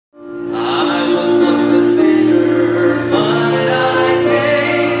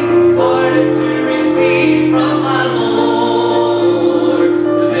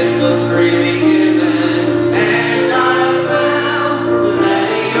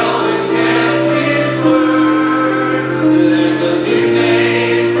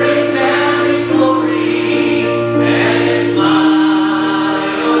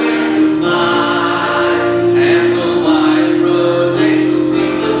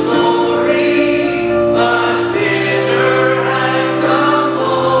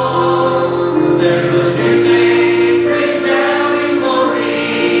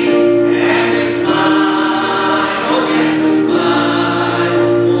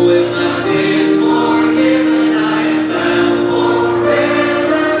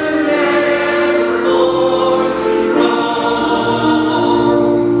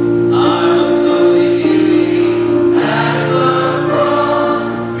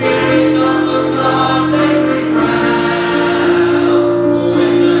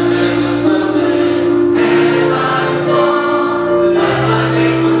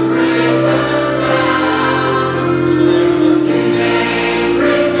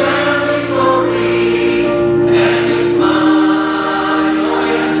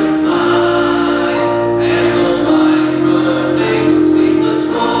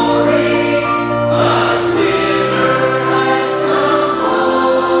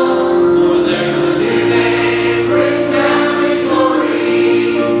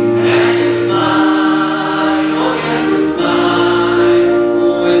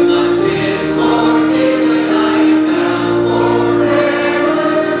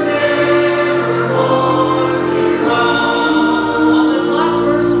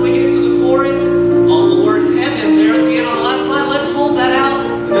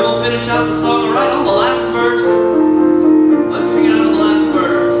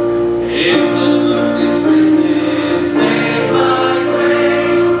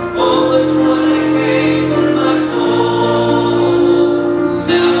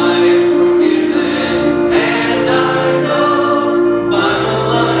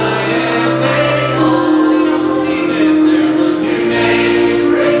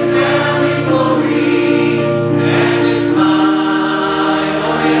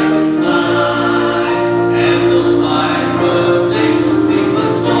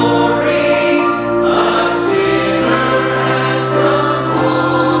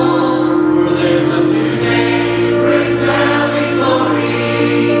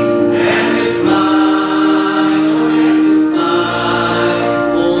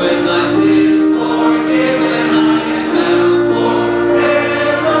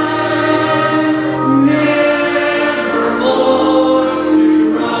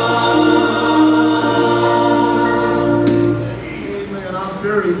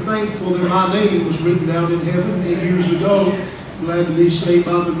thankful that my name was written down in heaven many years ago. Glad to be saved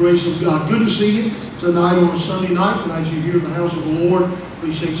by the grace of God. Good to see you tonight on a Sunday night. Glad you're here in the house of the Lord.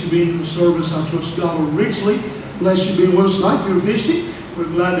 Appreciate you being in the service. I trust God will richly bless you being with us tonight. If you're visiting, we're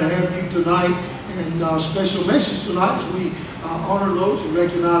glad to have you tonight. And a special message tonight as we honor those and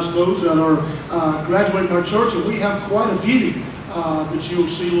recognize those that are graduating our church. And we have quite a few that you'll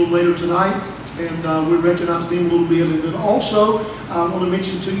see a little later tonight. And we recognize them a little bit. And then also, I want to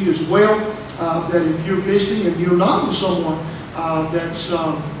mention to you as well that if you're visiting and you're not with someone that's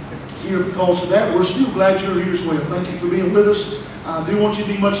here because of that, we're still glad you're here as well. Thank you for being with us. I do want you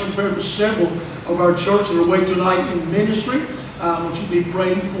to be much in prayer for several of our church that are away tonight in ministry. I want you to be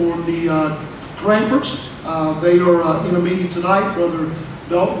praying for the Cranfords. They are in a meeting tonight. Brother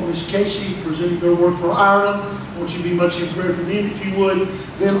Dalton and Miss Casey presenting their work for Ireland. I want you to be much in prayer for them if you would.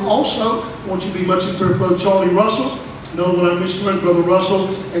 Then also, I want you to be much in prayer for Brother Charlie Russell. You know when I misread Brother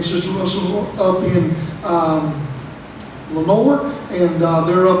Russell and Sister Russell up in Lenore, and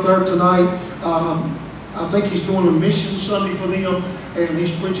they're up there tonight. I think he's doing a mission Sunday for them, and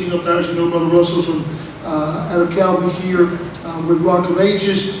he's preaching up there. As you know, Brother Russell's from out of Calvary here with Rock of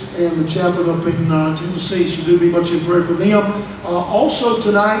Ages, and the chaplain up in Tennessee. So do be much in prayer for them. Also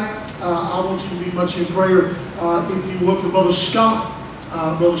tonight, I want you to be much in prayer, if you would, for Brother Scott.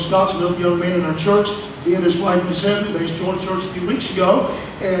 Brother Scott's another young man in our church. He and his wife, Miss Heather, they joined church a few weeks ago,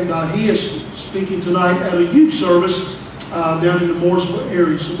 and he is speaking tonight at a youth service down in the Mooresville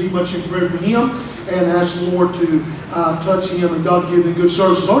area. So be much in prayer for him and ask the Lord to touch him and God give them good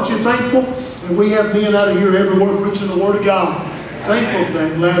services. Aren't you thankful? And we have men out of here everywhere preaching the Word of God. Thankful for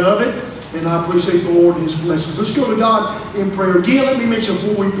that, glad of it, and I appreciate the Lord and His blessings. Let's go to God in prayer. Again, let me mention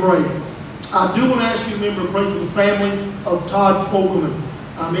before we pray, I do want to ask you, remember, to pray for the family of Todd Fogelman.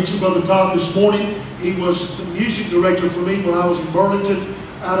 I mentioned Brother Todd this morning. He was the music director for me when I was in Burlington.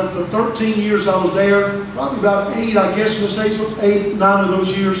 Out of the 13 years I was there, probably about 8, I guess, Miss Haizlip, 8, 9 of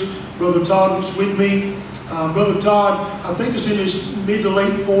those years, Brother Todd was with me. Brother Todd, I think is in his mid to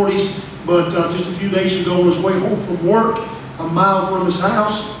late 40s, but just a few days ago on his way home from work, a mile from his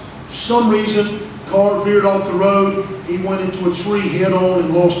house, for some reason, car veered off the road. He went into a tree head on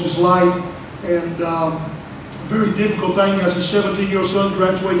and lost his life. And a very difficult thing. He has a 17-year-old son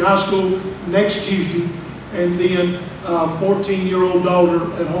graduating high school next Tuesday, and then a 14-year-old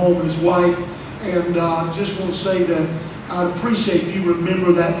daughter at home and his wife. And I just want to say that I appreciate if you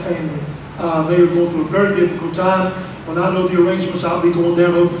remember that family. They are going through a very difficult time. When I know the arrangements, I'll be going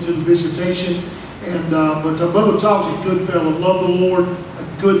down over to the visitation. And but Brother Todd's a good fellow, love the Lord,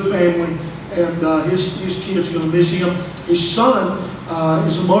 a good family, and his kids are going to miss him. His son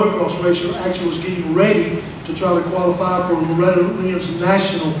is a motocross racer. Actually, was getting ready to try to qualify for Loretta Lynn's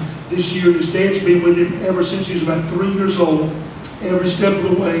National this year. His dad's been with him ever since he was about 3 years old, every step of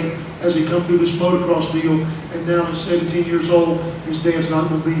the way as he come through this motocross deal. And now he's 17 years old. His dad's not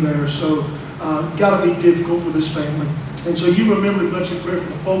going to be there. So got to be difficult for this family. And so you remember much in prayer for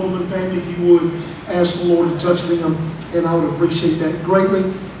the Fogelman family, if you would, ask the Lord to touch them, and I would appreciate that greatly.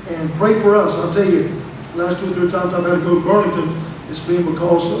 And pray for us. I'll tell you, last 2 or 3 times I've had to go to Burlington, it's been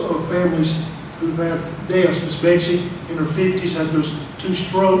because of families who've had deaths. Miss Betsy in her 50s had those 2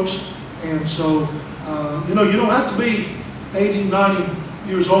 strokes. And so, you know, you don't have to be 80, 90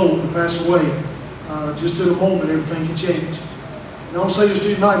 years old to pass away. Just in a moment, everything can change. And I want to say this to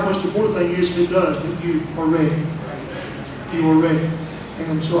you tonight, the most important thing is, if it does, that you are ready. You are ready.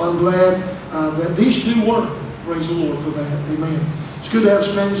 And so I'm glad that these 2 were. Praise the Lord for that. Amen. It's good to have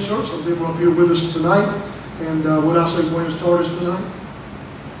Spanish Church. Some of them are up here with us tonight. And when I say Buenas tardes tonight,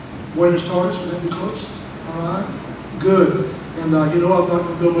 Buenas tardes, would that be close? All right. Good. And you know, I'm not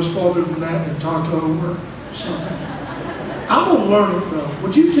going to go much farther than that than taco or something. I'm going to learn it though.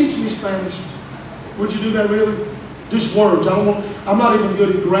 Would you teach me Spanish? Would you do that really? Just words. I'm not even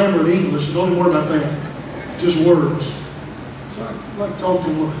good at grammar in English, so don't even worry about that. Just words. So I'd like to talk to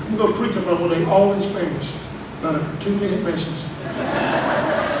them. I'm going to preach about one day, all in Spanish. About a 2-minute message.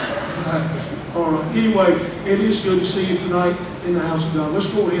 All right. Anyway, it is good to see you tonight in the house of God. Let's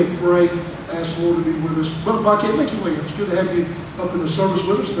go ahead and pray. Ask the Lord to be with us. Brother Paquette, make your way up. It's good to have you up in the service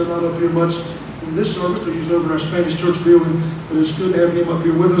with us. They're not up here much in this service. They're usually over in our Spanish church building. But it's good to have him up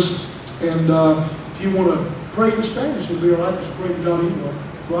here with us. And if you want to pray in Spanish, it'll be all right. Just pray to God anyway.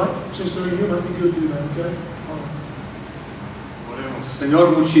 Right? Since they're here, it might be good to do that, okay? Oremos.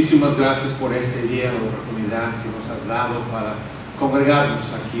 Señor, muchísimas gracias por este día, la oportunidad que nos has dado para congregarnos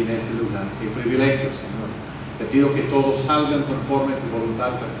aquí en este lugar. Qué privilegio, Señor. Te pido que todos salgan conforme a tu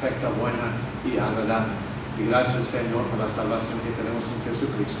voluntad perfecta, buena y agradable. Y gracias, Señor, por la salvación que tenemos en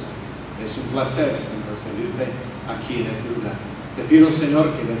Jesucristo. Es un placer, Señor, servirte aquí en este lugar. Te pido,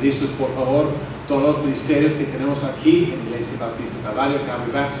 Señor, que bendices, por favor, todos los ministerios que tenemos aquí en la Iglesia Bautista Calvary,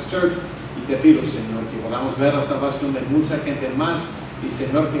 Calvary Baptist Church. Y te pido, Señor, que podamos ver la salvación de mucha gente más. Y,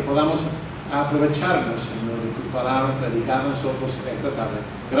 Señor, que podamos aprovecharnos, Señor, de tu palabra, predicar a nosotros esta tarde.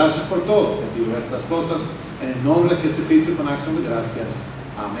 Gracias por todo. Te pido estas cosas en el nombre de Jesucristo con acción de gracias.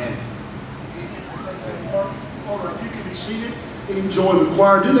 Amén. All right, you can be seated. Enjoy the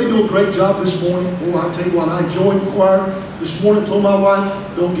choir. Didn't they do a great job this morning? Oh, I tell you what, I enjoyed the choir this morning. Told my wife,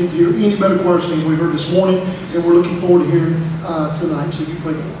 don't get to hear any better choir singing we heard this morning, and we're looking forward to hearing tonight. So you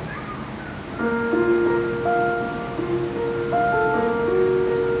pray for it.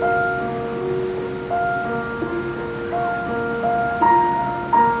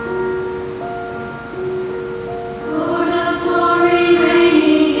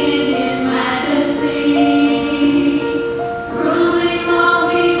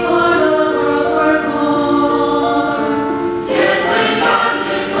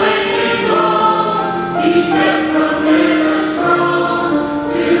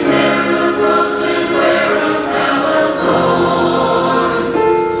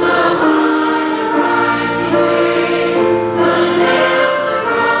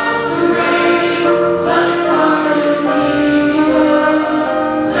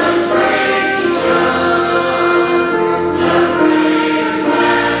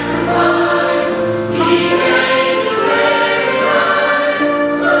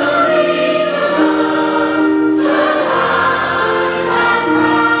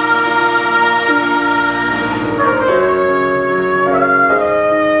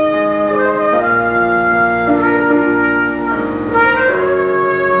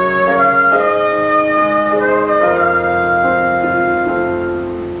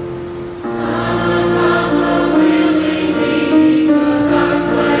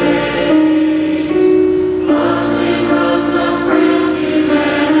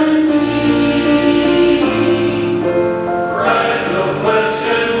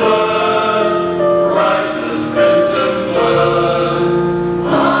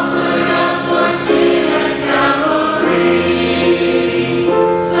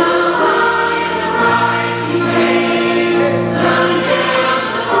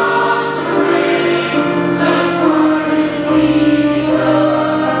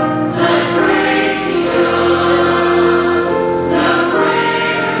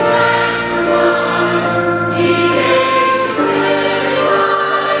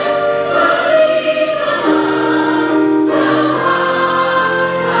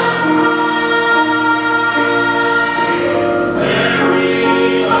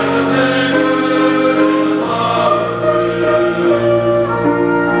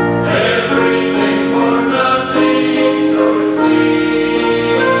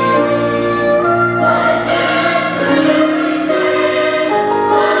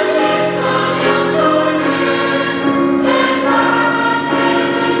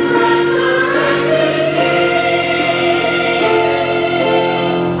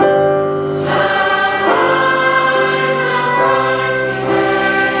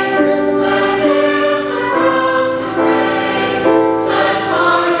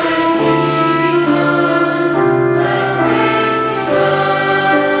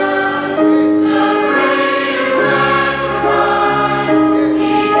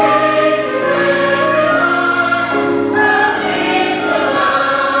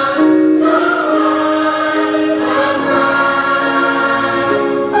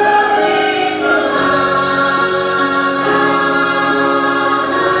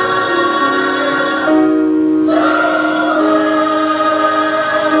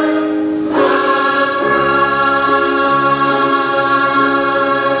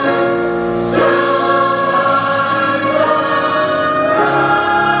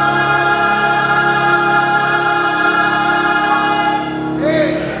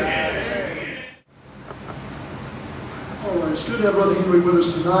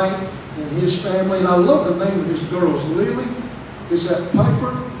 And I love the name of his girls. Lily, is that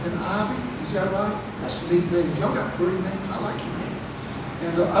Piper and Ivy? Is that right? That's neat names. Y'all got pretty names. I like your name.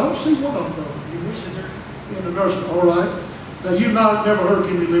 And I don't see one of them though. Your missions are in the nursery. All right. Now you've never heard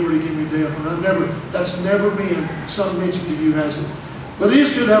 "Give Me Liberty, Give Me Death," and that's never been some mention to you, has it? But it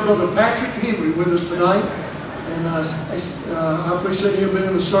is good to have Brother Patrick Henry with us tonight, and I appreciate him being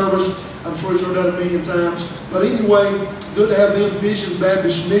in the service. I'm sure he's heard that a million times. But anyway, good to have them. Vision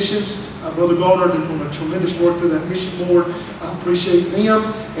Baptist Missions. Brother Gardner did a tremendous work through that mission board. I appreciate them.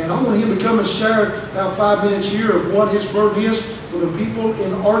 And I want him to come and share about 5 minutes here of what his burden is for the people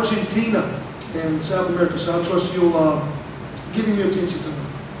in Argentina and South America. So I trust you'll give him your attention tonight.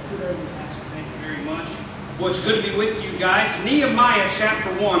 Thank you very much. Well, it's good to be with you guys. Nehemiah chapter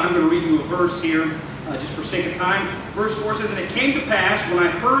 1, I'm going to read you a verse here, just for sake of time. Verse 4 says, "And it came to pass, when I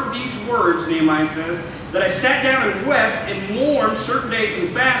heard these words," Nehemiah says, "that I sat down and wept and mourned certain days and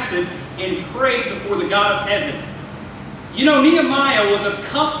fasted and prayed before the God of heaven." You know, Nehemiah was a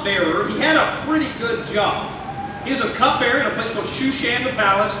cupbearer. He had a pretty good job. He was a cupbearer in a place called Shushan the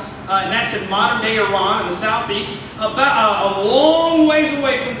Palace, and that's in modern-day Iran in the southeast, about a long ways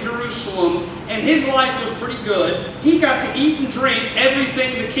away from Jerusalem, and his life was pretty good. He got to eat and drink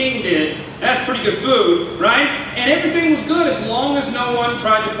everything the king did. That's pretty good food, right? And everything was good as long as no one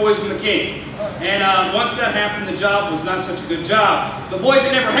tried to poison the king. And once that happened, the job was not such a good job. But boy, if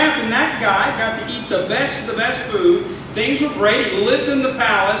it never happened, that guy got to eat the best of the best food. Things were great. He lived in the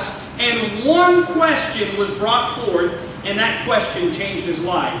palace. And one question was brought forth, and that question changed his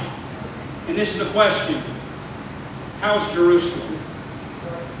life. And this is the question: how's Jerusalem?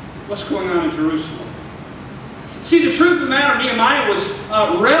 What's going on in Jerusalem? See, the truth of the matter, Nehemiah was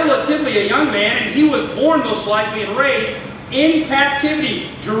relatively a young man, and he was born most likely and raised in captivity.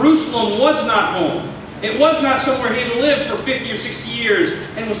 Jerusalem was not home. It was not somewhere he had lived for 50 or 60 years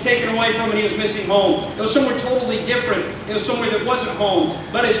and was taken away from and he was missing home. It was somewhere totally different. It was somewhere that wasn't home.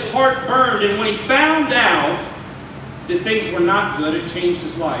 But his heart burned, and when he found out that things were not good, it changed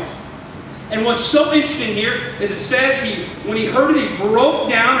his life. And what's so interesting here is it says when he heard it, he broke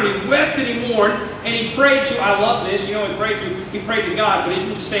down and he wept and he mourned and he prayed to, I love this, you know, he prayed to God, but he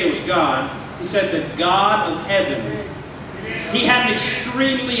didn't just say it was God. He said the God of heaven. He had an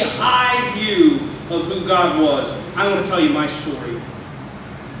extremely high view of who God was. I want to tell you my story.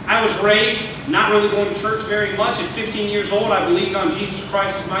 I was raised not really going to church very much. At 15 years old, I believed on Jesus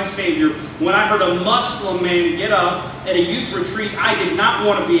Christ as my Savior. When I heard a Muslim man get up at a youth retreat I did not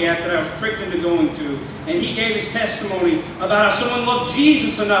want to be at, that I was tricked into going to, and he gave his testimony about how someone loved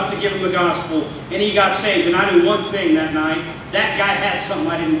Jesus enough to give him the gospel, and he got saved. And I knew one thing that night: that guy had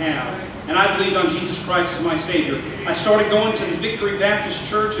something I didn't have. And I believed on Jesus Christ as my Savior. I started going to the Victory Baptist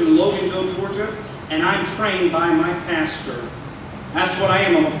Church in Loganville, Georgia, and I'm trained by my pastor. That's what I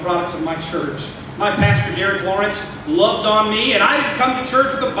am. I'm a product of my church. My pastor, Derek Lawrence, loved on me, and I didn't come to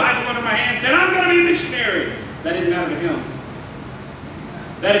church with a Bible under my hand saying, I'm going to be a missionary. That didn't matter to him.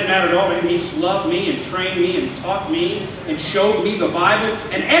 That didn't matter at all to him. He just loved me and trained me and taught me and showed me the Bible.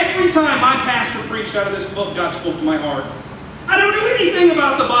 And every time my pastor preached out of this book, God spoke to my heart. I don't know anything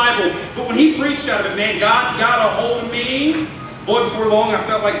about the Bible, but when he preached out of it, man, God got a hold of me. Boy, before long, I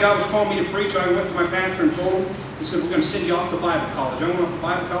felt like God was calling me to preach. I went to my pastor and told him, he said, we're going to send you off to Bible college. I went off to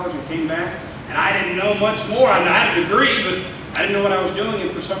Bible college and came back, and I didn't know much more. I had a degree, but I didn't know what I was doing,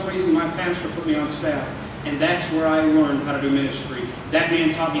 and for some reason, my pastor put me on staff. And that's where I learned how to do ministry. That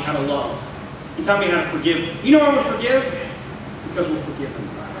man taught me how to love. He taught me how to forgive. You know why we forgive? Because we're forgiven.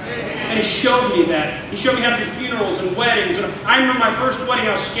 And he showed me that. He showed me how to do funerals and weddings. And I remember my first wedding,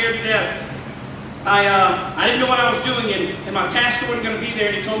 I was scared to death. I didn't know what I was doing, and my pastor wasn't going to be there,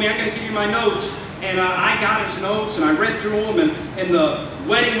 and he told me, I'm going to give you my notes. And I got his notes, and I read through them, and the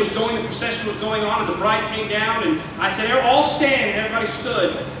wedding was going, the procession was going on, and the bride came down, and I said, all stand, and everybody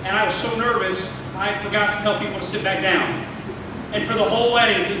stood. And I was so nervous, I forgot to tell people to sit back down. And for the whole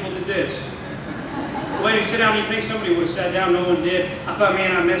wedding, people did this. Waiting to sit down, you think somebody would have sat down, no one did. I thought,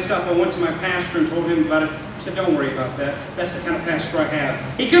 man, I messed up. I went to my pastor and told him about it. He said, don't worry about that. That's the kind of pastor I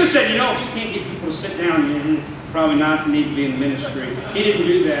have. He could have said, you know, if you can't get people to sit down, you probably not need to be in the ministry. He didn't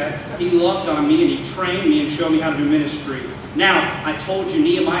do that. He loved on me, and he trained me and showed me how to do ministry. Now, I told you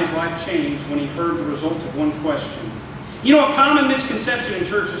Nehemiah's life changed when he heard the result of one question. You know, a common misconception in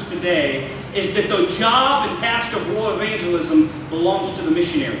churches today is that the job and task of world evangelism belongs to the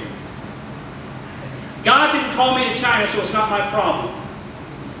missionary. God didn't call me to China, so it's not my problem.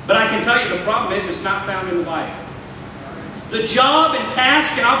 But I can tell you the problem is it's not found in the Bible. The job and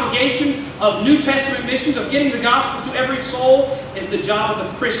task and obligation of New Testament missions, of getting the gospel to every soul, is the job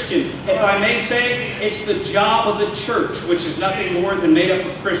of the Christian. If I may say, it's the job of the church, which is nothing more than made up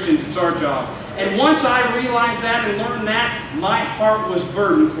of Christians. It's our job. And once I realized that and learned that, my heart was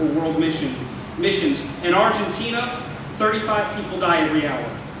burdened for world missions. In Argentina, 35 people die every hour.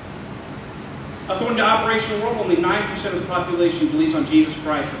 According to Operation World, only 9% of the population believes on Jesus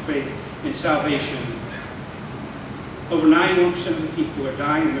Christ for faith and salvation. Over 91% of the people are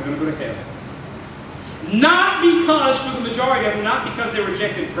dying and they're going to go to hell. Not because, for the majority of them, not because they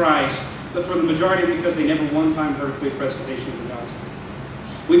rejected Christ, but for the majority of them because they never one time heard a clear presentation of the gospel.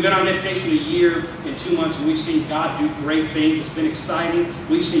 We've been on deputation a year and 2 months, and we've seen God do great things. It's been exciting.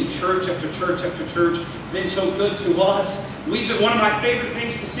 We've seen church after church after church. Been so good to us. One of my favorite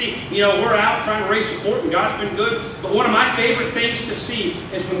things to see, we're out trying to raise support, and God's been good, but one of my favorite things to see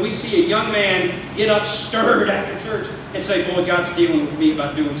is when we see a young man get up stirred after church and say, boy, God's dealing with me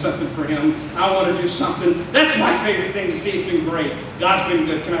about doing something for him. I want to do something. That's my favorite thing to see. It's been great. God's been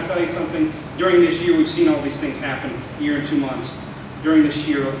good. Can I tell you something? During this year, we've seen all these things happen, a year and 2 months. During this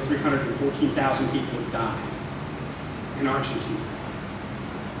year, over 314,000 people have died in Argentina.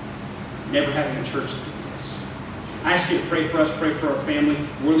 Never having a church like this. I ask you to pray for us, pray for our family.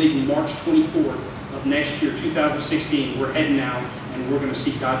 We're leaving March 24th of next year, 2016. We're heading out, and we're going to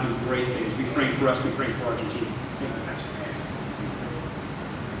see God do great things. Be praying for us, be praying for Argentina.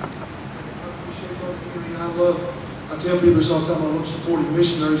 I tell people this all the time, I love supporting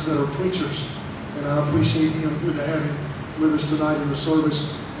missionaries that are preachers, and I appreciate him. Good to have him with us tonight in the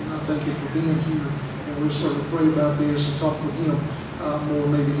service, and I thank him for being here, and we'll certainly pray about this and talk with him more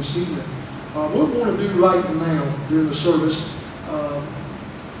maybe this evening. What we want to do right now during the service,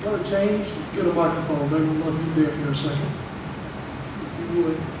 Brother James, get a microphone. They will love you deaf here in a second, if you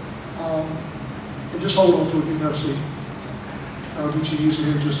would. And just hold on to it, you can have a seat. I'll get you used to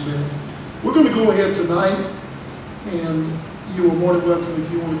it in just a minute. We're going to go ahead tonight, and you are more than welcome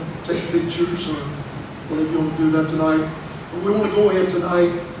if you want to take pictures or whatever you want to do that tonight. But we want to go ahead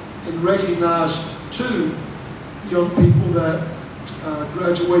tonight and recognize 2 young people that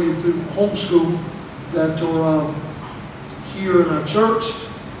graduated through homeschool that are here in our church.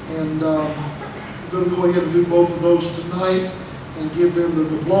 And we're going to go ahead and do both of those tonight and give them the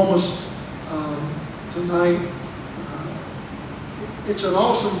diplomas tonight. It's an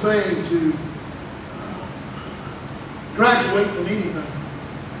awesome thing to graduate from anything,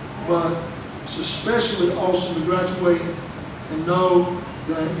 but it's especially awesome to graduate and know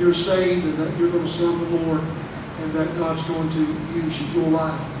that you're saved and that you're going to serve the Lord and that God's going to use your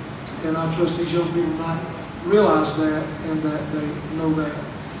life. And I trust these young people might realize that and that they know that.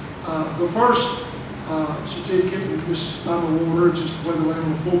 The first certificate, and this is not an order, it's just the way the land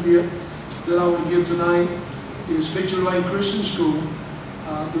on the pulpit, that I want to give tonight is Victory Lane Christian School.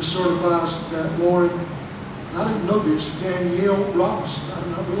 This certifies that Lauren, and I didn't know this, Danielle Robinson, I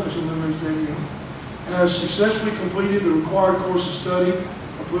did not realize her name is Danielle, has successfully completed the required course of study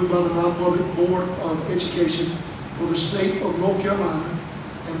approved by the Non-Public Board of Education for the state of North Carolina,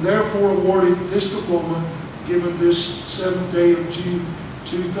 and therefore awarded this diploma given this 7th day of June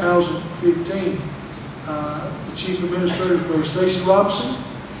 2015. The Chief Administrator is Brother Stacy Robinson,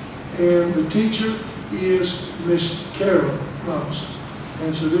 and the teacher is Miss Carol Robinson.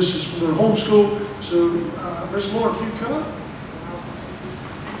 And so this is for their homeschool. So, Miss Lauren, if you come.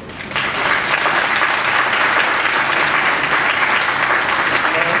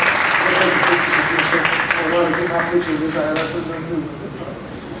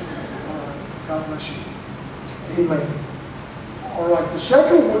 God bless you. Amen. All right, the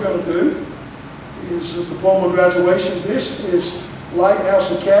second one we're going to do is a diploma graduation. This is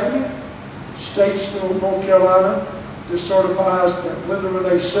Lighthouse Academy, Statesville, North Carolina. This certifies that Linda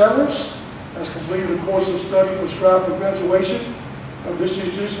Renee Sellers has completed the course of study prescribed for graduation of this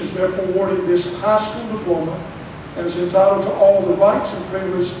institution, is therefore awarded this high school diploma and is entitled to all the rights and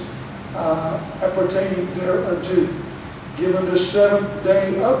privileges appertaining thereunto. Given this 7th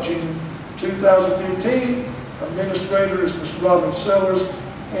day of June 2015, administrator is Mr. Robin Sellers,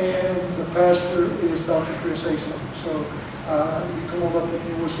 and the pastor is Dr. Chris Haizlip. So you come on up if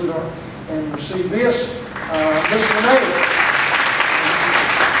you wish, sweetheart, and receive this. Mr. Renee.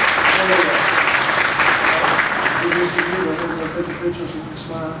 We're going to take the pictures and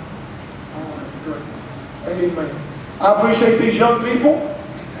smile. All right, great. Amen. I appreciate these young people,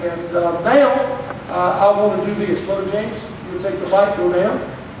 and now I want to do this. Brother James, you'll take the light, go down.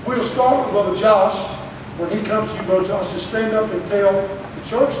 We'll start with Brother Josh. When he comes to you, Brother Josh, just stand up and tell the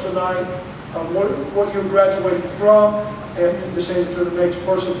church tonight what you're graduating from, and just hand it to the next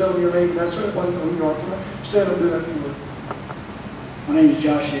person. Tell them your name and that's it. Let them know who you are tonight. Stand up and do that if you would. My name is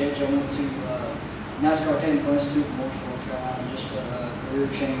Josh Edge. I went to NASCAR Technical Institute in North Carolina, just a career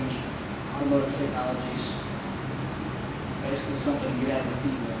change, automotive technologies, basically something to get out of the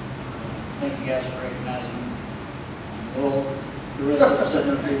field. Thank you guys for recognizing me. Well, the rest of us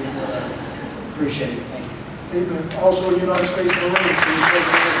sitting up here, appreciate it. Thank you. Amen. Also, United States Marines.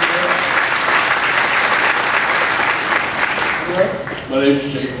 My name is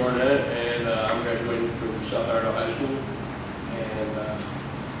Jake Barnett, and I'm graduating from South Iredell High School, and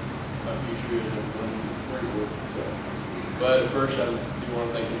my future is in Greenwood. So, but first, I do want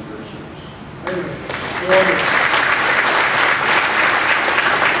to thank you for your service. Amen.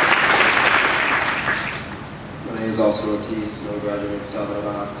 Ortiz, and I'm graduating from South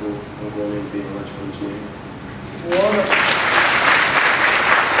Alabama High School. I'm going in to be an electrical engineer. Wonderful.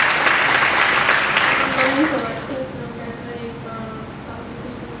 My name is Alexis, and I'm graduating from Calvary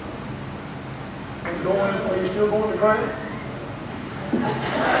Christian School. Are you still going to Grant?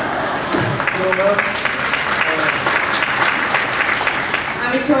 Still up?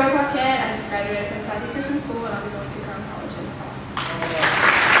 I'm Victoria Paquette. I just graduated from Southern Christian School, and I'll be going to Crown College in the fall.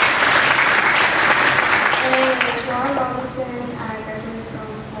 My name is Laura Robinson. I graduated from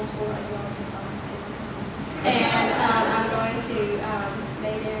homeschool as well as and I'm going to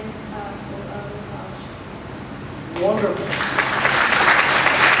Maiden School of Massage. Wonderful.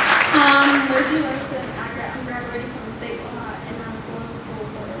 Lizzie Wilson. I'm graduating from the State of Ohio, and I'm going to school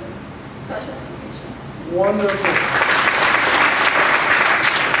for special education. Wonderful.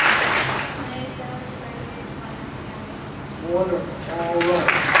 My name is Sarah. I graduated from County. Wonderful. All right.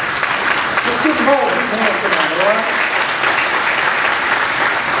 Let's get the ball in hand tonight, all right?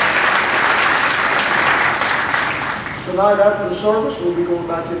 Tonight after the service, we'll be going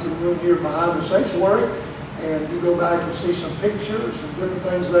back into the room here behind the sanctuary, and you go back and see some pictures and different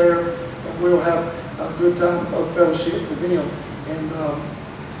things there, and we'll have a good time of fellowship with them. And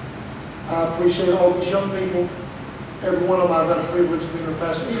I appreciate all these young people. Every one of them I've had a privilege of being their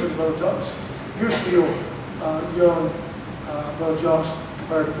pastor, even Brother Thomas. You're still young, Brother Josh,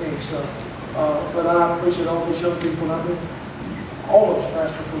 compared to me. So, but I appreciate all these young people, and I've been all of us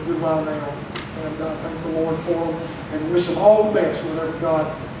pastor for a good while now. And thank the Lord for them, and wish them all the best, whatever God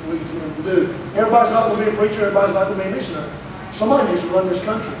leads them to do. Everybody's not going to be a preacher, everybody's not going to be a missionary. Somebody needs to run this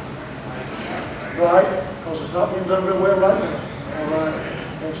country. Right? Because it's not being done real well right now. All right?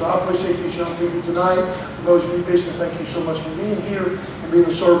 And so I appreciate these young people tonight. For those of you visiting, thank you so much for being here and being in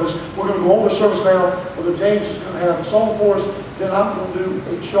the service. We're going to go over the service now. Brother James is going to have a song for us. Then I'm going to do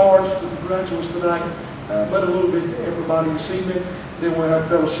a charge to the graduates tonight, but a little bit to everybody this evening. Then we'll have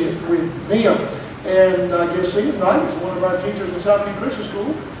fellowship with them. And I guess singing tonight is one of our teachers in Southview Christian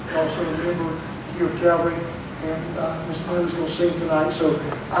School, also a member here at Calvary. And Miss Linda's going to sing tonight. So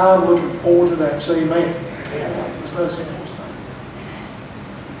I'm looking forward to that. Say amen. Let's let us sing for us tonight.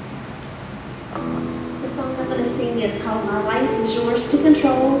 The song I'm going to sing is called My Life Is Yours to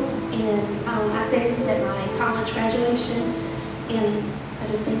Control. And I sang this at my college graduation. And I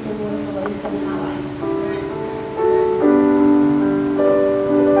just thank the Lord for what He's done in my life.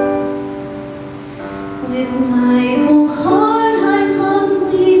 With my whole heart I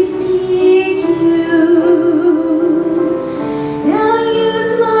humbly seek you. Now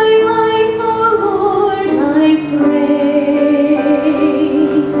use my life, oh Lord, I pray.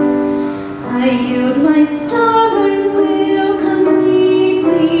 I yield my stubborn will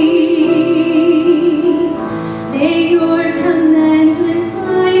completely. May your commandments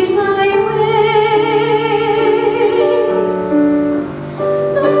light my way.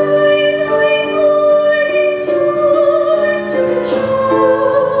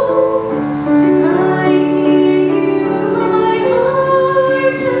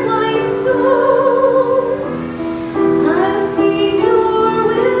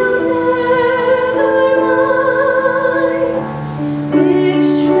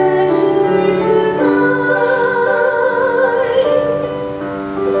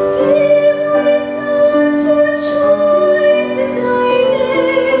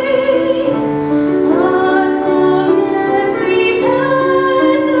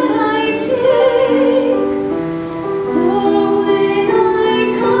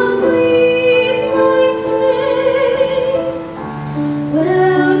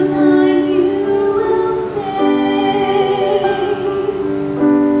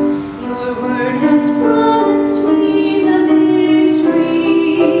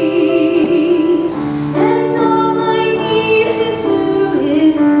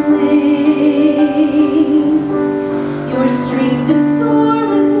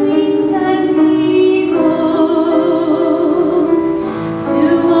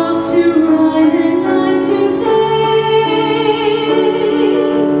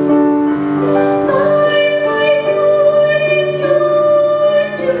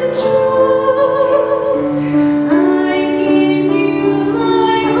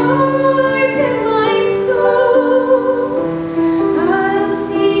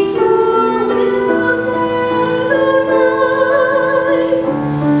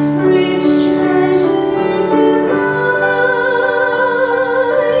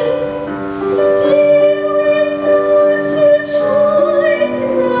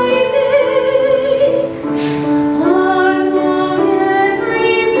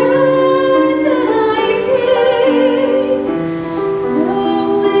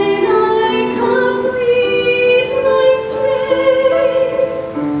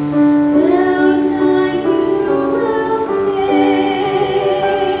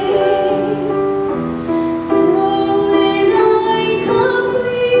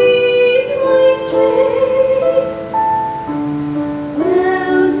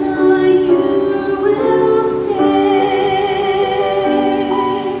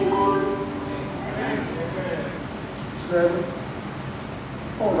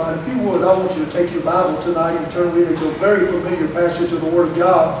 your Bible tonight and turn with me to a very familiar passage of the Word of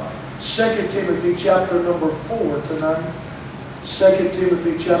God. 2 Timothy chapter number 4 tonight. 2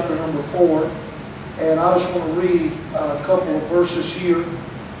 Timothy chapter number 4. And I just want to read a couple of verses here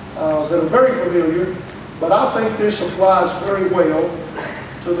that are very familiar. But I think this applies very well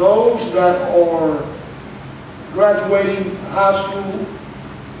to those that are graduating high school,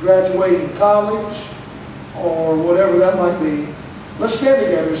 graduating college, or whatever that might be. Let's stand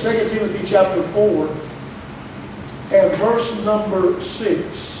together. 2 Timothy chapter 4 and verse number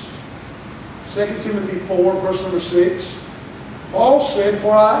 6. 2 Timothy 4, verse number 6. Paul said,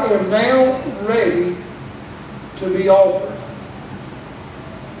 "For I am now ready to be offered."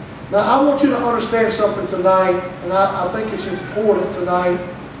 Now, I want you to understand something tonight, and I think it's important tonight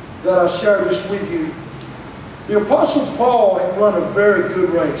that I share this with you. The Apostle Paul had run a very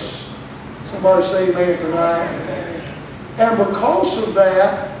good race. Somebody say amen tonight. And because of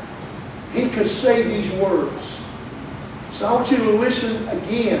that, he could say these words. So I want you to listen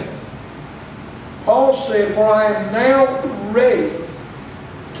again. Paul said, "For I am now ready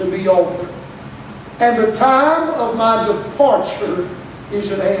to be offered, and the time of my departure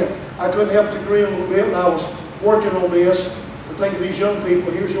is at hand." I couldn't help to grin a little bit when I was working on this. But think of these young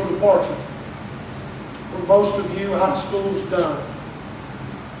people. Here's your departure. For most of you, high school's done.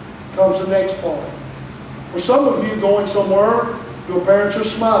 Comes the next part. For some of you going somewhere, your parents are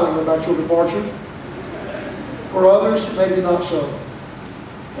smiling about your departure. For others, maybe not so.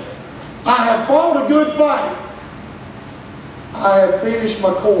 "I have fought a good fight. I have finished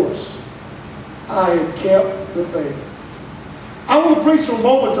my course. I have kept the faith." I want to preach for a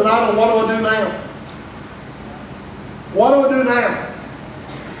moment tonight on what do I do now. What do I do now?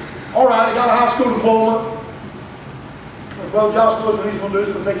 All right, I got a high school diploma. Brother Josh knows what he's going to do.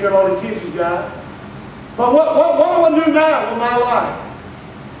 He's going to take care of all the kids he's got. But what do I do now with my life?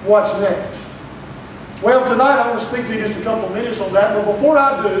 What's next? Well, tonight I want to speak to you just a couple of minutes on that. But before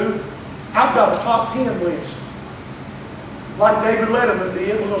I do, I've got a top 10 list. Like David Letterman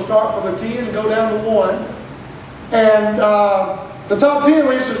did. We're going to start from the 10 and go down to 1. And the top 10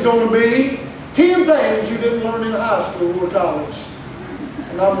 list is going to be 10 things you didn't learn in high school or college.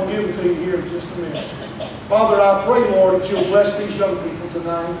 And I'm going to give them to you here in just a minute. Father, I pray, Lord, that you'll bless these young people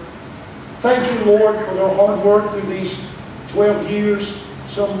tonight. Thank you, Lord, for their hard work through these 12 years,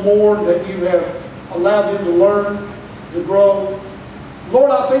 some more that you have allowed them to learn, to grow.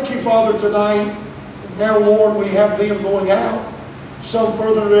 Lord, I thank you, Father, tonight. Now, Lord, we have them going out, some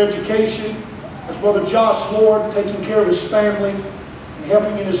further their education, as Brother Josh, Lord, taking care of his family and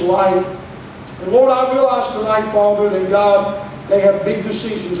helping in his life. And Lord, I realize tonight, Father, that God, they have big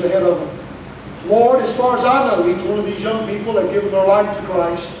decisions ahead of them. Lord, as far as I know, each one of these young people have given their life to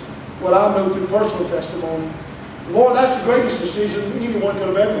Christ, what I know through personal testimony. Lord, that's the greatest decision anyone could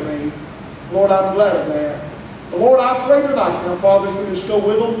have ever made. Lord, I'm glad of that. But Lord, I pray tonight, now, Father, you just go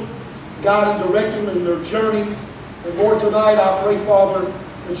with them, guide and direct them in their journey. And Lord, tonight I pray, Father,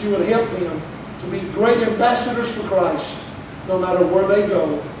 that you would help them to be great ambassadors for Christ, no matter where they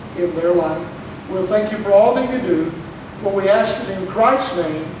go in their life. We'll thank you for all that you do, for we ask it in Christ's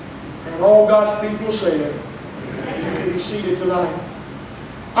name, and all God's people said, you can be seated tonight.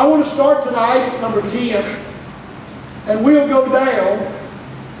 I want to start tonight at number 10, and we'll go down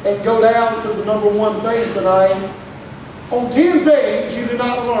to the number 1 thing tonight. On 10 things you do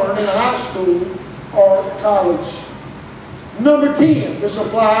not learn in high school or college. Number 10, this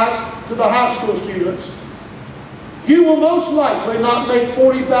applies to the high school students. You will most likely not make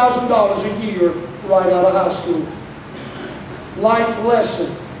 $40,000 a year right out of high school. Life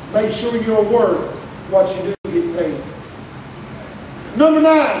lesson. Make sure you're worth what you do get paid. Number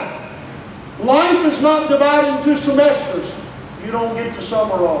 9, life is not divided into semesters. You don't get the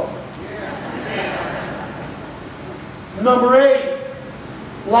summer off. Number 8,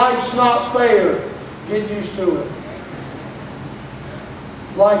 life's not fair. Get used to it.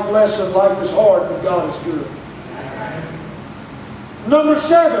 Life lesson, life is hard, but God is good. Number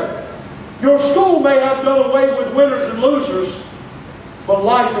 7, your school may have done away with winners and losers, but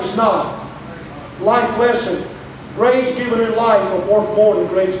life is not. Life lesson, grades given in life are worth more than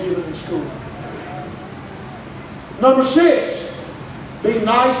grades given in school. Number 6, be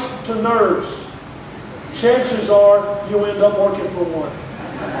nice to nerds. Chances are you'll end up working for one.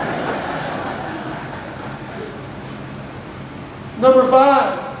 Number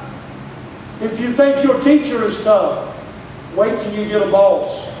 5, if you think your teacher is tough, wait till you get a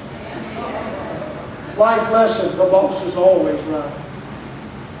boss. Life lesson, the boss is always right.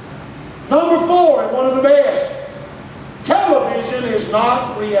 Number 4, and one of the best, television is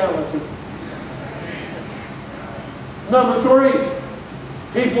not reality. Number 3,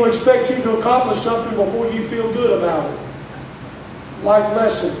 People expect you to accomplish something before you feel good about it. Life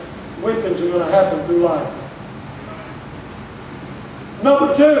lesson. Whippings are going to happen through life.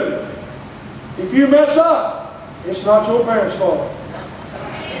 Number 2, if you mess up, it's not your parents' fault.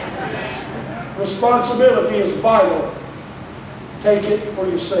 Responsibility is vital. Take it for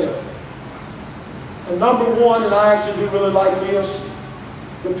yourself. And number 1, and I actually do really like this,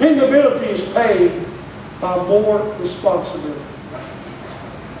 dependability is paid by more responsibility.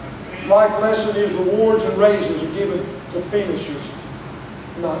 Life lesson is rewards and raises are given to finishers,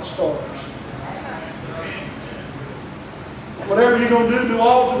 not starters. Whatever you're going to do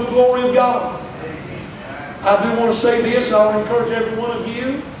all to the glory of God. I do want to say this, and I want to encourage every one of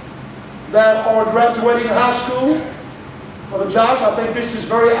you that are graduating high school. Brother Josh, I think this is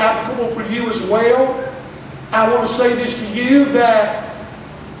very applicable for you as well. I want to say this to you, that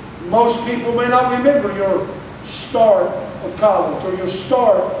most people may not remember your start of college or your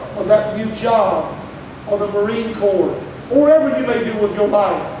start of that new job or the Marine Corps or whatever you may do with your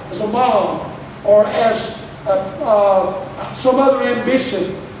life as a mom or as some other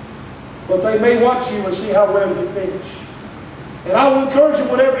ambition. But they may watch you and see how well you finish. And I will encourage you,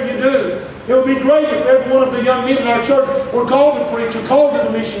 whatever you do, it would be great if every one of the young men in our church were called to preach or called to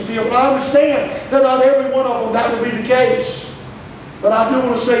the mission field. But I understand that not every one of them that would be the case. But I do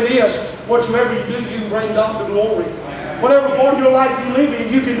want to say this, whatsoever you do, you can bring God to glory. Whatever part of your life you live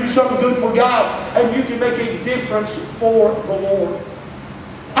in, you can do something good for God and you can make a difference for the Lord.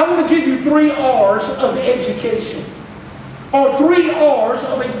 I want to give you 3 R's of education, or 3 R's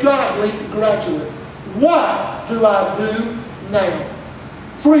of a godly graduate. What do I do now?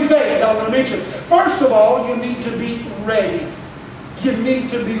 3 things I want to mention. First of all, you need to be ready. You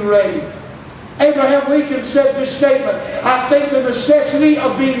need to be ready. Abraham Lincoln said this statement, I think the necessity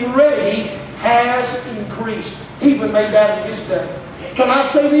of being ready has increased. He even made that in his day. Can I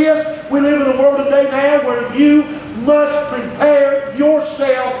say this? We live in a world today now where you must prepare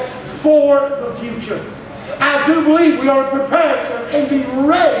yourself for the future. I do believe we are to prepare ourselves and be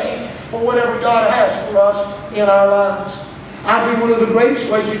ready for whatever God has for us in our lives. I believe one of the greatest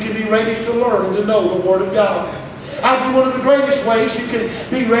ways you can be ready is to learn and to know the Word of God. I believe one of the greatest ways you can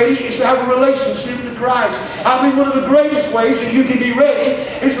be ready is to have a relationship with Christ. I believe one of the greatest ways that you can be ready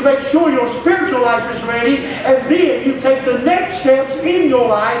is to make sure your spiritual life is ready, and then you take the next steps in your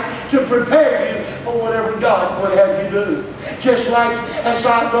life to prepare you for whatever God would have you do. Just like as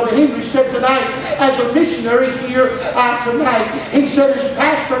Brother Henry said tonight, as a missionary here tonight, he said his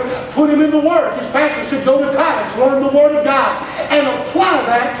pastor put him in the Word. His pastor said, go to college, learn the Word of God, and apply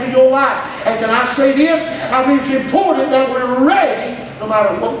that to your life. And can I say this? I mean, it's important that we're ready no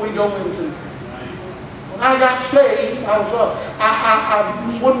matter what we go into. When I got saved, I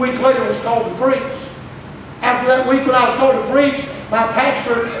was 1 week later was called to preach. After that week when I was called to preach, my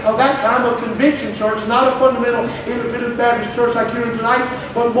pastor of that time, a convention church, not a fundamental independent Baptist church like you're in tonight,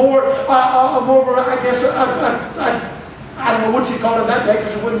 but more of I guess, I don't know what you call it that day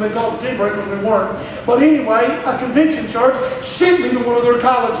because it wouldn't have been called the Tin Breakers if we weren't. But anyway, a convention church sent me to one of their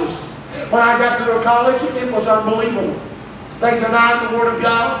colleges. When I got to their college, it was unbelievable. They denied the Word of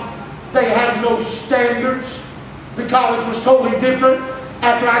God. They had no standards. The college was totally different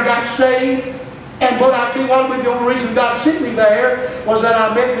after I got saved. And but I tell you what, the only reason God sent me there was that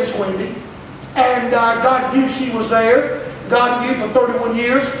I met Miss Wendy. And God knew she was there. God knew for 31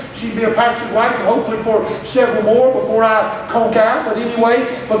 years she'd be a pastor's wife, and hopefully for several more before I conk out. But anyway,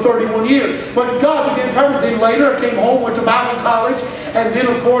 for 31 years. But God began permitting later. I came home, went to Bible college, and then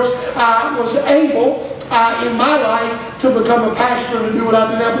of course I was able in my life to become a pastor and to do what I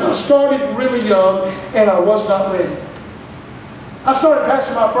did now. But I started really young and I was not ready. I started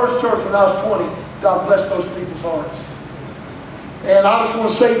pastoring my first church when I was 20. God bless those people's hearts. And I just want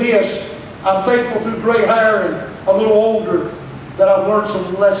to say this. I'm thankful through gray hair and a little older that I've learned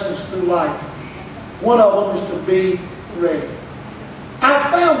some lessons through life. One of them is to be ready. I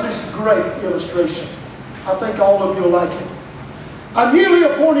found this great illustration. I think all of you will like it. A newly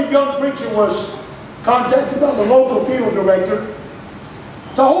appointed young preacher was contacted by the local funeral director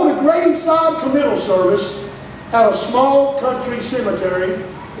to hold a graveside committal service at a small country cemetery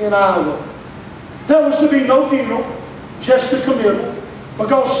in Iowa. There was to be no funeral, just a committal,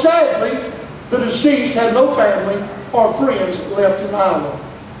 because sadly, the deceased had no family or friends left in Iowa.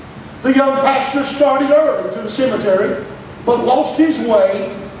 The young pastor started early to the cemetery, but lost his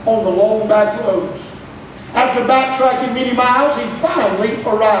way on the long back roads. After backtracking many miles, he finally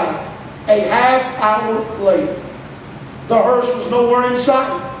arrived, a half-hour late. The hearse was nowhere in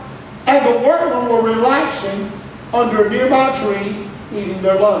sight, and the workmen were relaxing under a nearby tree, eating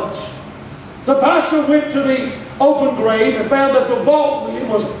their lunch. The pastor went to the open grave and found that the vault lid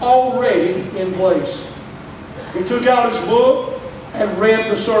was already in place. He took out his book and read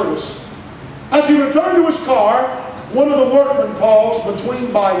the service. As he returned to his car, one of the workmen paused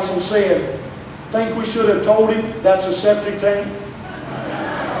between bites and said, "Think we should have told him that's a septic tank?"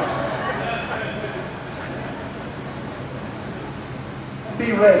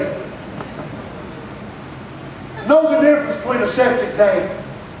 Be ready. Know the difference between a septic tank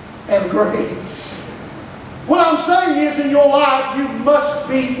and a grave. What I'm saying is, in your life, you must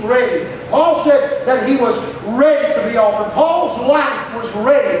be ready. Paul said that he was ready to be offered. Paul's life was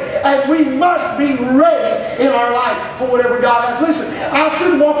ready. And we must be ready in our life for whatever God has. Listen, I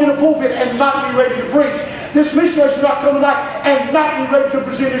shouldn't walk in the pulpit and not be ready to preach. This missionary should not come tonight and not be ready to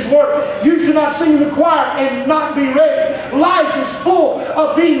present his word. You should not sing in the choir and not be ready. Life is full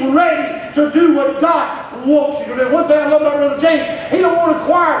of being ready to do what God wants you to do. One thing I love about Brother James, he don't want a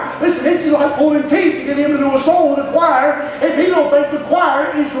choir. Listen, it's like pulling teeth to get him to do a song with the choir if he don't think the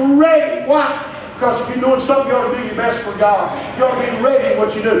choir is ready. Why? Because if you're doing something, you ought to do your best for God. You ought to be ready in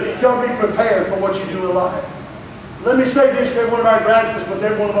what you do. You ought to be prepared for what you do in life. Let me say this to every one of our graduates, but to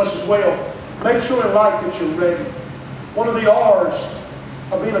every one of us as well. Make sure in life that you're ready. One of the R's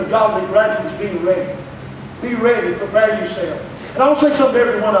of being a godly graduate is being ready. Be ready. Prepare yourself. And I'll say something to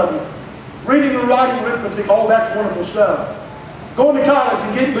every one of you. Reading and writing, arithmetic, all that's wonderful stuff. Going to college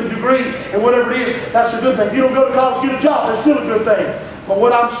and getting the degree and whatever it is, that's a good thing. If you don't go to college, get a job, that's still a good thing. But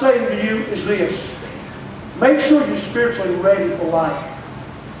what I'm saying to you is this. Make sure you're spiritually ready for life.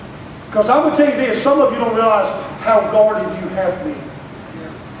 Because I'm going to tell you this, some of you don't realize how guarded you have been.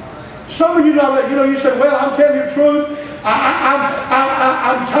 Some of you don't, you say, well, I'm telling you the truth.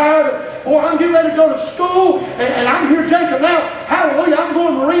 I'm tired. Boy, I'm getting ready to go to school, and I'm here, Jacob, now. Hallelujah, I'm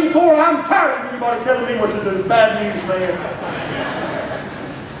going to the Marine Corps. I'm tired of anybody telling me what to do. Bad news, man.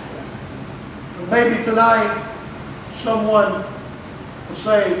 Maybe tonight, someone will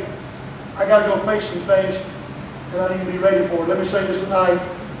say, I got to go face some things, and I need to be ready for it. Let me say this tonight.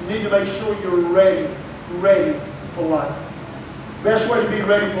 You need to make sure you're ready for life. Best way to be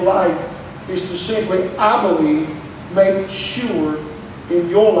ready for life is to simply, I believe, make sure in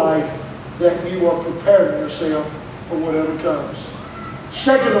your life that you are preparing yourself for whatever comes.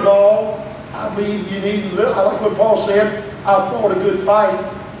 Second of all, I believe you need, I like what Paul said, I fought a good fight.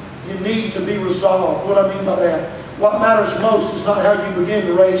 You need to be resolved. What I mean by that? What matters most is not how you begin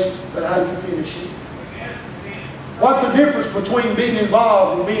the race, but how you finish it. What's the difference between being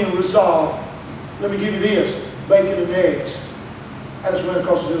involved and being resolved? Let me give you this. Bacon and eggs. I just ran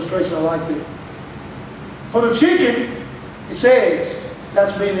across this illustration. I liked it. For the chicken, it's eggs.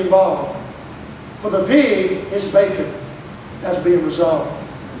 That's being involved. For the pig, it's bacon. That's being resolved.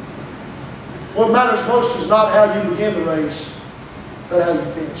 What matters most is not how you begin the race, but how you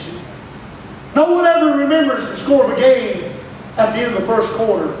finish it. No one ever remembers the score of a game at the end of the first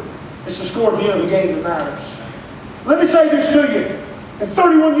quarter. It's the score at the end of the game that matters. Let me say this to you. In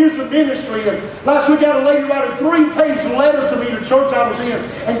 31 years of ministry, and last week I had a lady write a 3-page letter to me, the church I was in,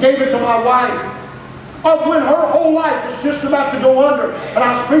 and gave it to my wife. Of when her whole life was just about to go under. And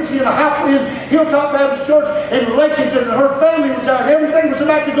I was preaching in Hilltop Baptist Church in Lexington, and her family was out, and everything was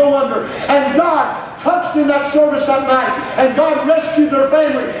about to go under. And God touched in that service that night, and God rescued their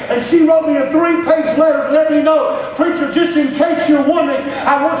family. And she wrote me a 3-page letter to let me know, preacher, just in case you're wondering,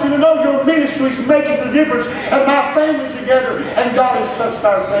 I want you to know your ministry is making the difference, and my family's together, and God has touched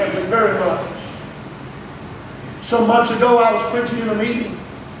our family very much. Some months ago, I was preaching in a meeting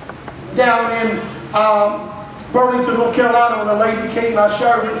down in Burlington, North Carolina, when a lady came. I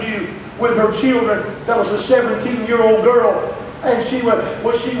shared with you with her children. That was a 17-year-old girl, and she was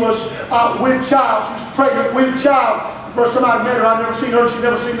with child. She was pregnant with child. The first time I met her, I'd never seen her, she'd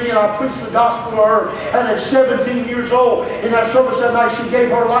never seen me, and I preached the gospel to her. And at 17 years old, in that service that night, she gave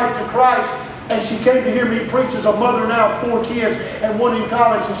her life to Christ. And she came to hear me preach as a mother now of 4 kids and one in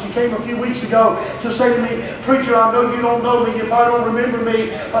college. And she came a few weeks ago to say to me, preacher, I know you don't know me, you probably don't remember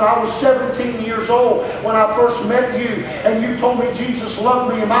me, but I was 17 years old when I first met you. And you told me Jesus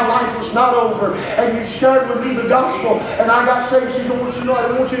loved me and my life was not over. And you shared with me the gospel. And I got saved. She said,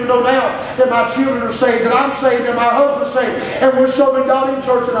 I want you to know now that my children are saved, that I'm saved, that my husband's saved. And we're serving God in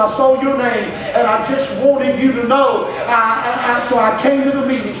church. And I saw your name. And I just wanted you to know. So I came to the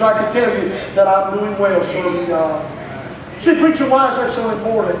meeting so I could tell you that I'm doing well serving God. See, preacher, why is that so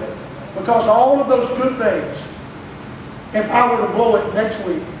important? Because all of those good things, if I were to blow it next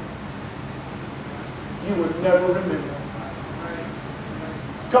week, you would never remember.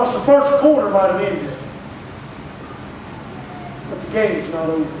 Because the first quarter might have ended, but the game's not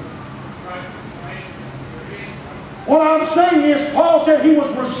over. What I'm saying is, Paul said he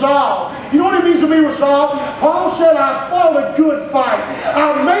was resolved. You know what it means to be resolved? Paul said, I fought a good fight.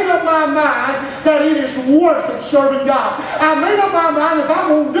 I made up my mind that it is worth it serving God. I made up my mind if I'm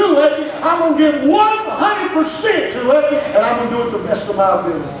going to do it, I'm going to give 100% to it, and I'm going to do it the best of my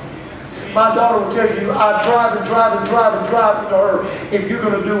ability. My daughter will tell you, I drive and drive and drive and drive into her. If you're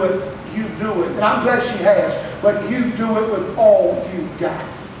going to do it, you do it. And I'm glad she has, but you do it with all you've got.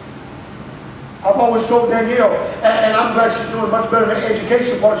 I've always told Danielle, and I'm glad she's doing much better in the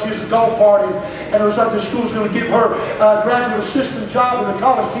education part. She has the golf part, and it was like the school's going to give her a graduate assistant job in the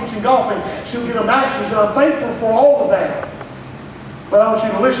college teaching golf, and she'll get a master's, and I'm thankful for all of that. But I want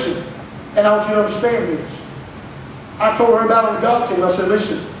you to listen, and I want you to understand this. I told her about it on the golf team. I said,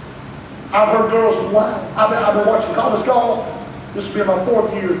 listen, I've heard girls whine. I've been watching college golf. This will be my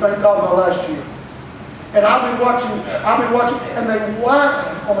 4th year, thank God, my last year. And I've been watching, and they whine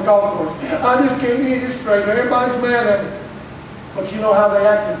on the golf course. I just can't get it straight. Everybody's mad at me. But you know how they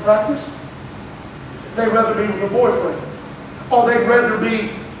act in practice? They'd rather be with a boyfriend. Or they'd rather be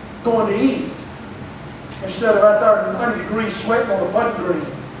going to eat. Instead of right there in 90 degrees sweating on the putting green.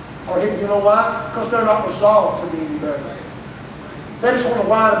 Or hitting, you know why? Because they're not resolved to be any better. They just want to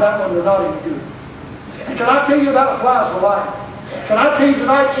whine about when they're not any good. And can I tell you that applies to life? Can I tell you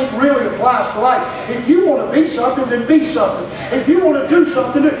tonight, it really applies to life. If you want to be something, then be something. If you want to do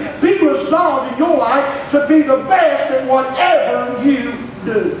something, be resolved in your life to be the best at whatever you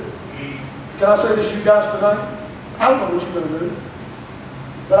do. Can I say this to you guys tonight? I don't know what you're going to do.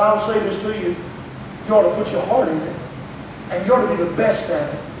 But I'll say this to you. You ought to put your heart in it. And you ought to be the best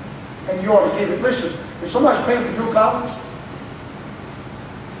at it. And you ought to give it. Listen, if somebody's paying for your college,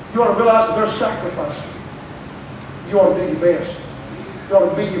 you ought to realize that they're sacrificing. You ought to be your best. You ought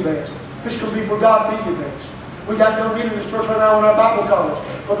to be your best. If it's going to be for God, be your best. We got young men in this church right now in our Bible college.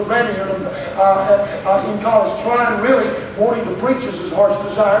 Brother Randy here in college, trying really, wanting to preach is his heart's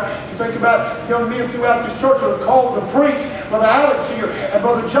desire. You think about young men throughout this church that are called to preach. Brother Alex here, and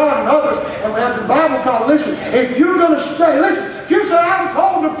Brother John and others, and we have the Bible college. Listen, if you're going to stay, listen, if you say, I'm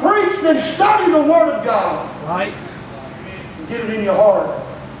called to preach, then study the Word of God. Right? And get it in your heart.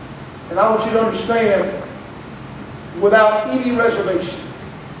 And I want you to understand, without any reservation,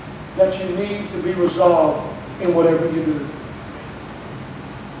 that you need to be resolved in whatever you do.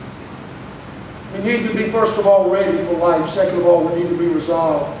 We need to be, first of all, ready for life. Second of all, we need to be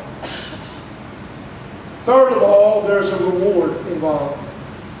resolved. Third of all, there's a reward involved.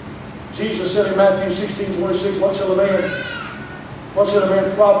 Jesus said in Matthew 16:26, what shall a man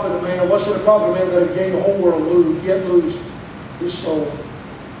profit a man? What shall it profit a man that he gain the whole world, yet lose his soul?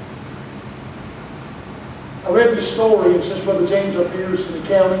 I read this story, and since Brother James up here is in the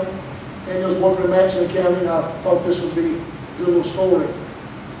county, Daniel's boyfriend Matt's in the county, and I thought this would be a good little story.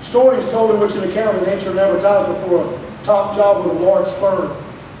 The story is told in which an accountant answered an advertisement for a top job with a large firm.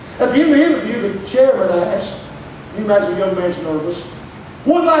 At the end of the interview, the chairman asked, you imagine the young man's nervous,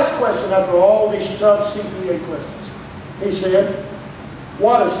 one last question after all these tough CPA questions. He said,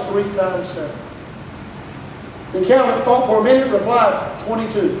 what is 3 times 7? The accountant thought for a minute and replied,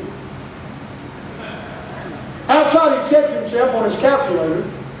 22. Outside, he checked himself on his calculator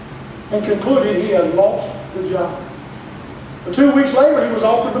and concluded he had lost the job. But 2 weeks later, he was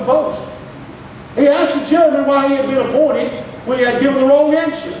offered the post. He asked the chairman why he had been appointed when he had given the wrong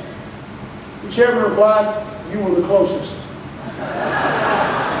answer. The chairman replied, you were the closest.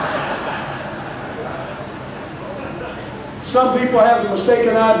 Some people have the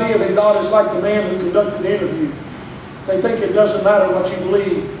mistaken idea that God is like the man who conducted the interview. They think it doesn't matter what you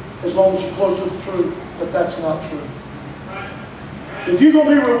believe as long as you're close to the truth. But that's not true. If you're going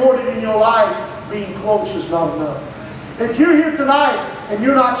to be rewarded in your life, being close is not enough. If you're here tonight and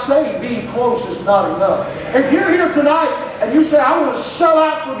you're not saved, being close is not enough. If you're here tonight and you say, I want to sell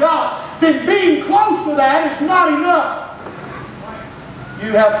out for God, then being close to that is not enough.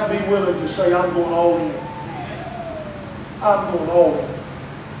 You have to be willing to say, I'm going all in. I'm going all in.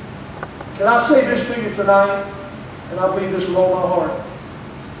 Can I say this to you tonight? And I believe this with all my heart.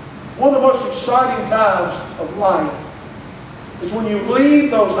 One of the most exciting times of life is when you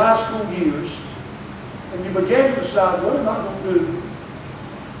leave those high school years and you begin to decide, what am I going to do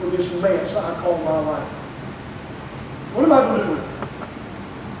with this mess I call my life? What am I going to do with it?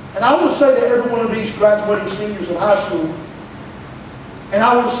 And I want to say to every one of these graduating seniors in high school, and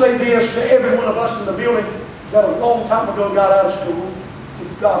I want to say this to every one of us in the building that a long time ago got out of school, to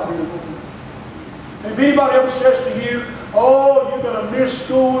God be the glory. And if anybody ever says to you, oh, you're going to miss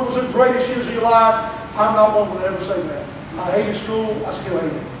school, it was the greatest years of your life, I'm not one to ever say that. I hated school, I still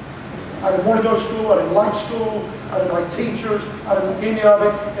hate it. I didn't want to go to school, I didn't like school, I didn't like teachers, I didn't like any of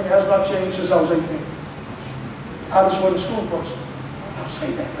it, and it has not changed since I was 18. I just wasn't a school person. I'll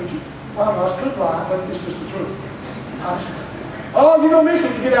say that, but I could lie, but it's just the truth. Oh, you don't miss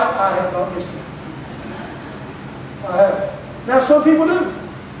it when you get out. I have not missed it. I have. Now, some people do.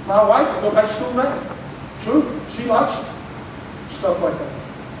 My wife will go back to school now. True. She likes stuff like that.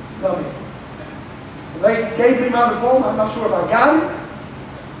 Love me. They gave me my diploma. I'm not sure if I got it,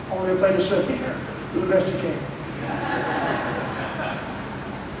 only if they just said, here, do the best you can.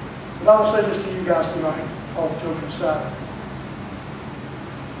 But I will say this to you guys tonight, all joking aside.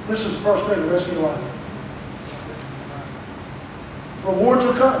 This is the first day of the rest of your life. Rewards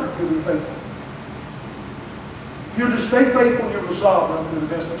are coming if you'll be faithful. If you'll just stay faithful and you're resolved, I'm going to do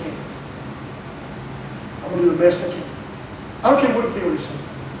the best I can. I'm going to do the best I can. I don't care what the field is.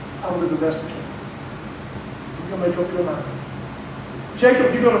 I'm going to do the best I can. You're going to make up your mind.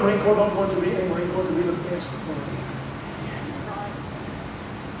 Jacob, you go to Marine Corps, don't go to be a Marine Corps to be the best Marine.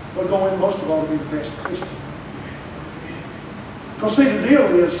 But go in most of all to be the best Christian. Because see, the deal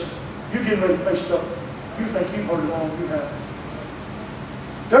is, you're getting ready to face stuff. You think you've heard it all, you haven't.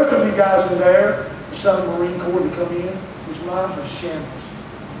 There's going to be guys in there, the son of the Marine Corps, that come in, whose lives are shambles.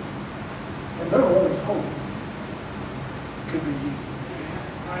 And their only hope could be you.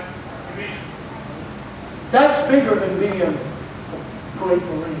 That's bigger than being a great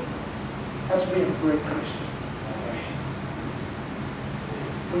Marine. That's being a great Christian.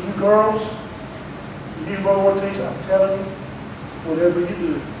 For you girls, for you Brother Ortiz, I'm telling you, whatever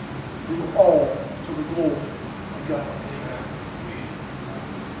you do all to the glory of God.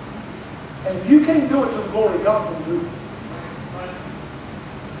 And if you can't do it to the glory of God, then do it.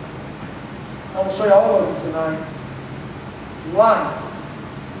 I will say all of them tonight. Life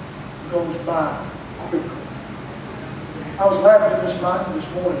goes by quickly. I was laughing at Miss Martin this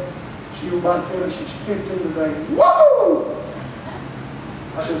morning. She was about to tell me she's 15 today. Whoa!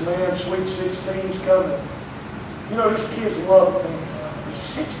 I said, man, sweet 16's coming. You know, these kids love me. I'm going to be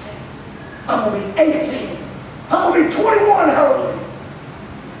 16. I'm going to be 18. I'm going to be 21. Hallelujah.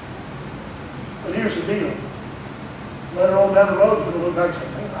 But here's the deal. Later on down the road, you're going to look back and say,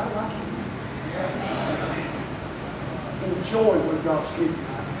 man, I like you. Enjoy what God's given you.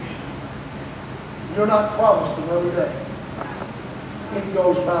 You're not promised another day. It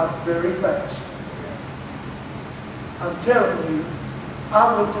goes by very fast. I'm telling you, I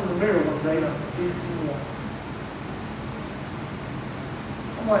looked in the mirror one day and I'm 51.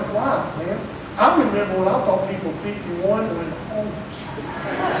 I'm like, wow, man. I remember when I thought people 51 were in homes.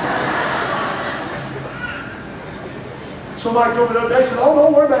 Somebody told me the other day, said, oh,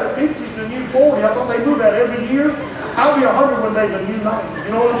 don't worry about it. 50's the new 40. I thought they do that every year. I'll be 100 one day, the new 90.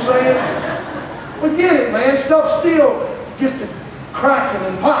 You know what I'm saying? Forget it, man. Stuff still gets to cracking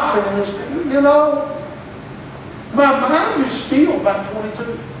and popping and this, you know. My mind is still about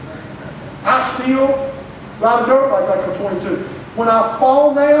 22. I still ride a dirt bike like I'm 22. When I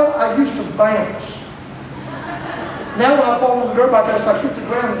fall now, I used to bounce. Now when I fall on the dirt bike, I just like hit the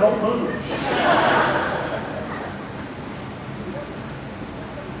ground and don't move.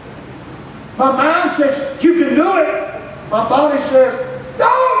 My mind says, you can do it. My body says,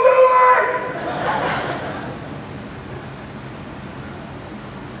 don't do it.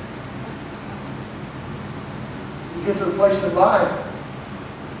 You get to the place in life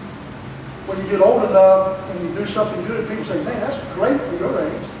when you get old enough and you do something good, people say, man, that's great for your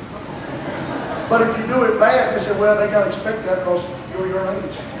age. But if you do it bad, they say, well, they got to expect that because you're your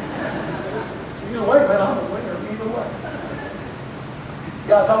age. So either way, man, I'm a winner either way.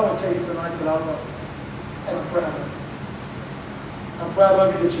 Guys, I want to tell you tonight that I love you. And I'm proud of you. I'm proud of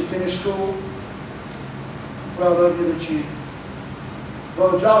you that you finished school. I'm proud of you that you,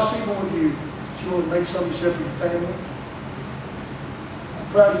 Brother Josh, even with you, that you want to make something of yourself for your family. I'm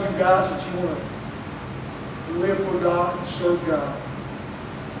proud of you guys that you want to live for God and serve God.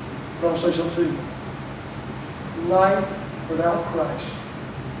 But I'll say something to you. Life without Christ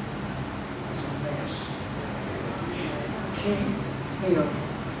is a mess. Keep Him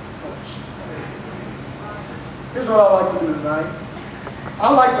first. Here's what I like to do tonight.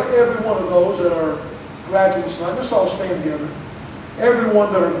 I like for every one of those that are graduates tonight, let's all stand together.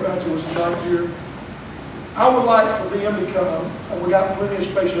 Everyone that are graduates tonight here, I would like for them to come, and we got plenty of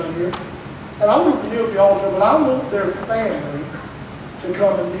space around here, and I want to kneel at the altar, but I want their family to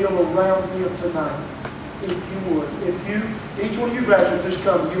come and kneel around them tonight, if you would. If you, each one of you graduates just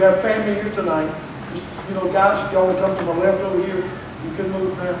come, you have family here tonight, just, you know, guys, if y'all want to come to my left over here, you can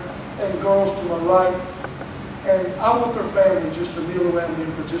move now, and girls to my right, and I want their family just to kneel around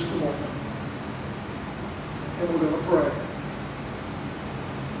them for just a moment, and we're going to pray.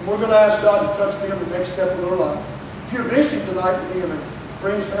 And we're going to ask God to touch them the next step of their life. If you're visiting tonight with them, and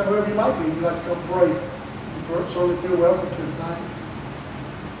friends, family, whoever you might be, you'd like to come pray certainly feel welcome to tonight.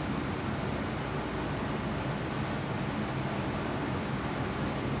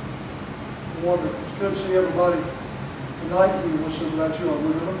 Wonderful. It's good to see everybody tonight here. We're so glad you are.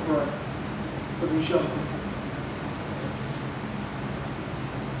 We're going to pray for these young people.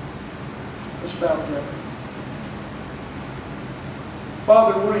 Let's bow together.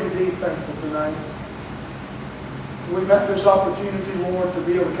 Father, we're indeed thankful tonight. We've had this opportunity, Lord, to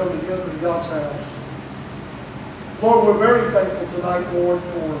be able to come together in God's house. Lord, we're very thankful tonight, Lord,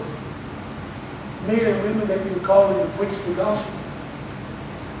 for men and women that you are calling to preach the gospel.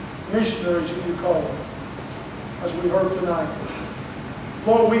 Missionaries that you call them, as we heard tonight.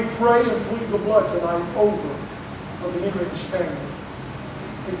 Lord, we pray and plead the blood tonight over of the Henricks family.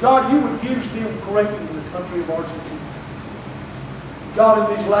 And God, you would use them greatly in the country of Argentina.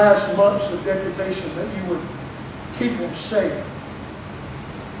 God, in these last months of deputation, that you would keep them safe.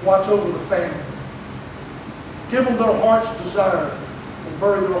 Watch over the family. Give them their heart's desire and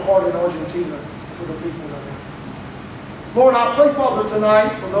bury their heart in Argentina for the people there. Lord, I pray, Father, tonight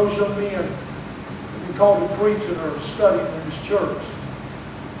for those young men that be called to preach and are studying in this church.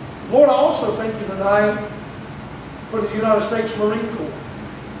 Lord, I also thank you tonight for the United States Marine Corps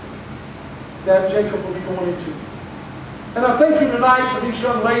that Jacob will be going into. And I thank you tonight for these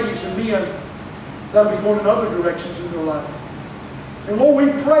young ladies and men that will be going in other directions in their life. And Lord,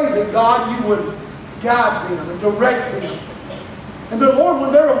 we pray that, God, you would guide them and direct them. And that, Lord,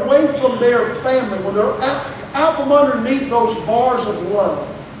 when they're away from their family, when they're out from underneath those bars of love,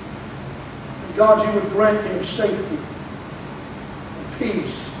 God, you would grant them safety and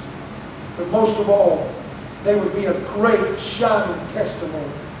peace. But most of all, they would be a great shining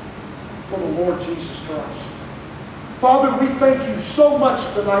testimony for the Lord Jesus Christ. Father, we thank you so much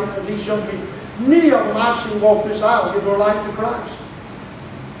tonight for these young people. Many of them I've seen walk this aisle and give their life to Christ.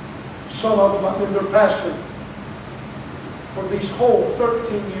 Some of them I've been their pastor for these whole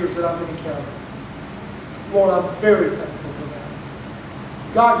 13 years that I've been in Calvary. Lord, I'm very thankful for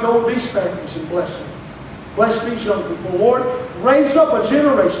that. God, go with these families and bless them. Bless these young people. Lord, raise up a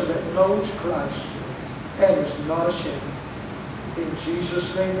generation that knows Christ and is not ashamed. In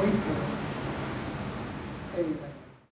Jesus' name we pray. Amen.